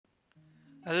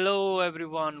Hello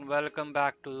everyone, welcome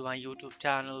back to my YouTube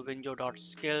channel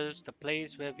Winjo.skills, the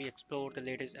place where we explore the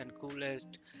latest and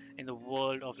coolest in the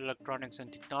world of electronics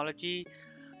and technology.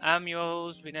 I'm your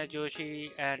host Vinay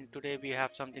Joshi, and today we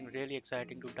have something really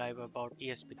exciting to dive about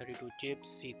ESP32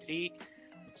 chips C3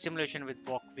 simulation with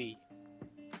Wokwi.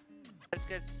 Let's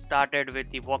get started with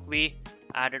the Wokwi.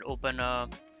 Added open a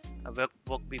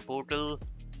Wokwi portal,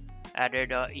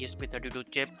 added a ESP32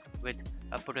 chip with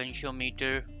a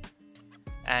potentiometer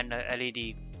and a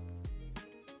LED.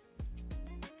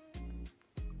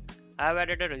 I've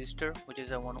added a resistor which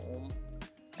is a 1 ohm,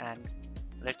 and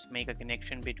let's make a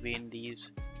connection between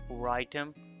these four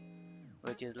items,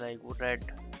 which is like red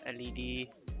LED.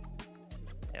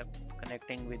 Yep,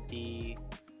 connecting with the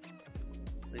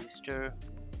resistor,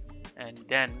 and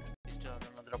then on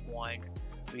another point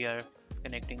we are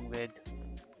connecting with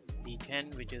the 10,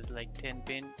 which is like 10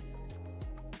 pin.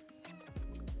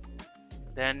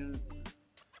 Then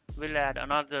we'll add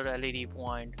another LED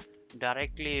point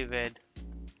directly with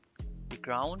the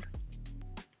ground,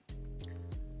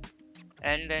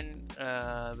 and then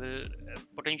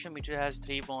potentiometer has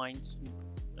 3 points.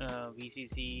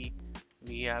 VCC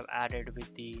we have added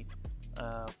with the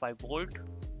 5 volt.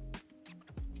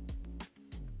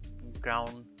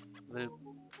 Ground will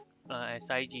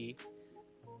SIG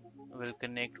will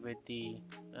connect with the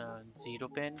 0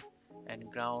 pin, and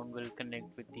ground will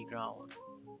connect with the ground.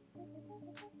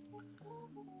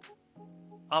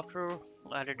 After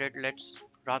added it, let's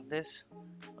run this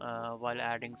while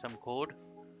adding some code,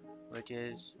 which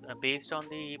is based on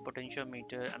the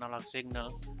potentiometer analog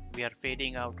signal. We are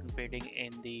fading out and fading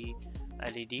in the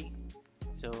LED.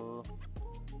 So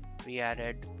we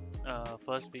added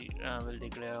first we will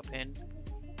declare a pin,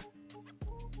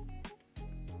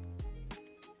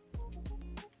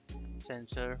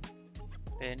 sensor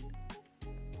pin,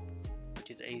 which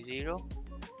is A0,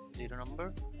 0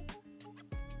 number.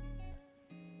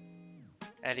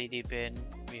 LED pin,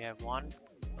 we have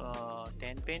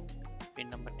 10 pin, pin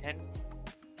number 10.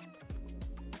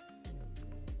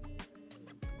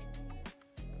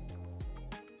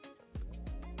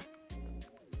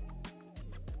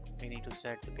 We need to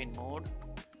set the pin mode,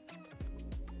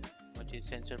 which is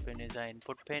sensor pin is our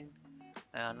input pin,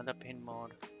 and another pin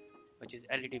mode, which is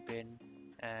LED pin,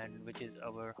 and which is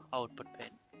our output pin.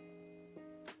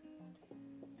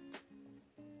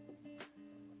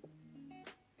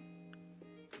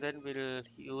 Then we'll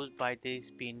use by this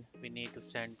pin, we need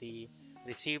to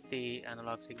receive the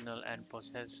analog signal and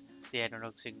process the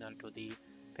analog signal to the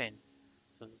pin.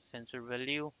 So sensor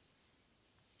value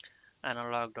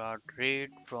analog dot read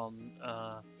from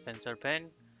sensor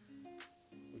pin,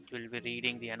 which will be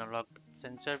reading the analog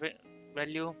sensor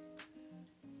value.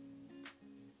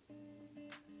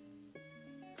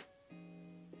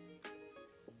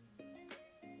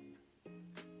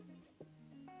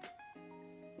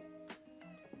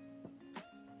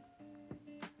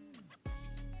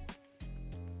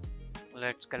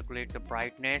 Let's calculate the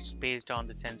brightness based on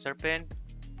the sensor pin,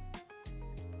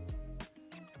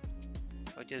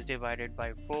 which is divided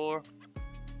by 4.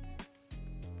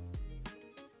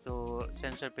 So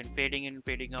sensor pin fading in,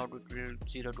 fading out with 0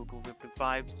 to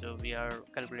 255. So we are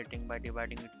calculating by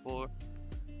dividing it 4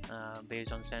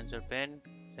 based on sensor pin,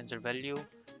 sensor value,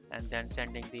 and then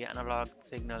sending the analog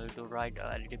signal to write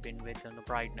a LED pin with on the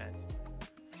brightness.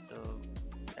 So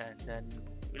and then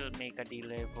we'll make a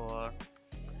delay for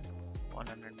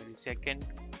 100 millisecond.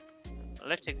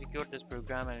 Let's execute this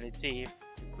program and let's see if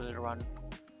it will run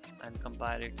and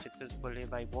compile it successfully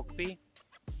by Wokwi.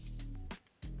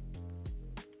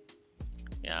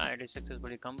 Yeah, it is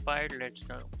successfully compiled. Let's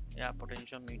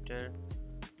potentiometer,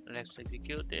 let's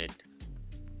execute it.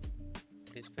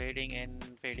 It is fading in,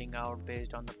 fading out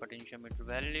based on the potentiometer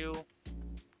value.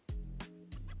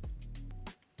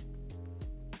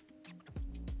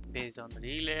 Based on the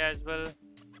relay as well.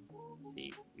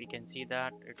 We can see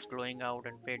that it's glowing out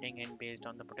and fading in based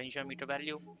on the potentiometer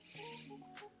value.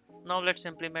 Now let's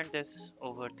implement this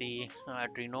over the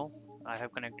Arduino. I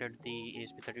have connected the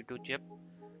ESP32 chip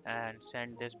and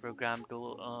send this program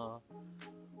to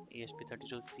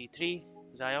ESP32C3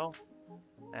 XAIO,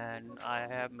 and I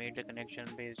have made the connection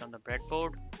based on the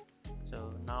breadboard.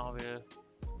 So now we'll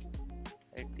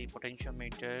hit the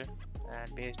potentiometer,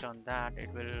 and based on that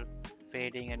it will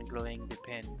fading and glowing the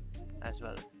pin as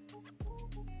well.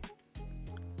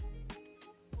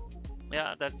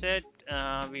 Yeah, that's it.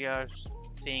 We are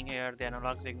seeing here the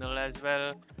analog signal as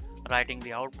well, writing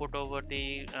the output over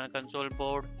the console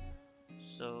board.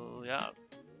 So yeah,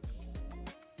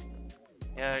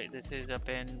 here this is a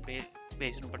pin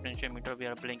based on potentiometer. We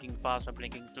are blinking fast or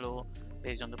blinking slow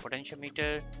based on the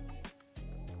potentiometer.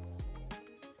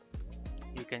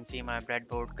 can see my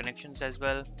breadboard connections as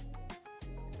well,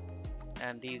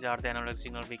 and these are the analog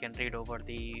signal we can read over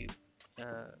the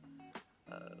uh,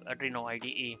 Arduino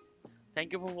IDE.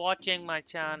 Thank you for watching my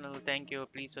channel. Thank you.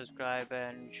 Please subscribe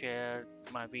and share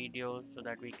my videos so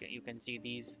that you can see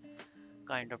these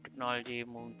kind of technology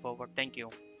moving forward. Thank you.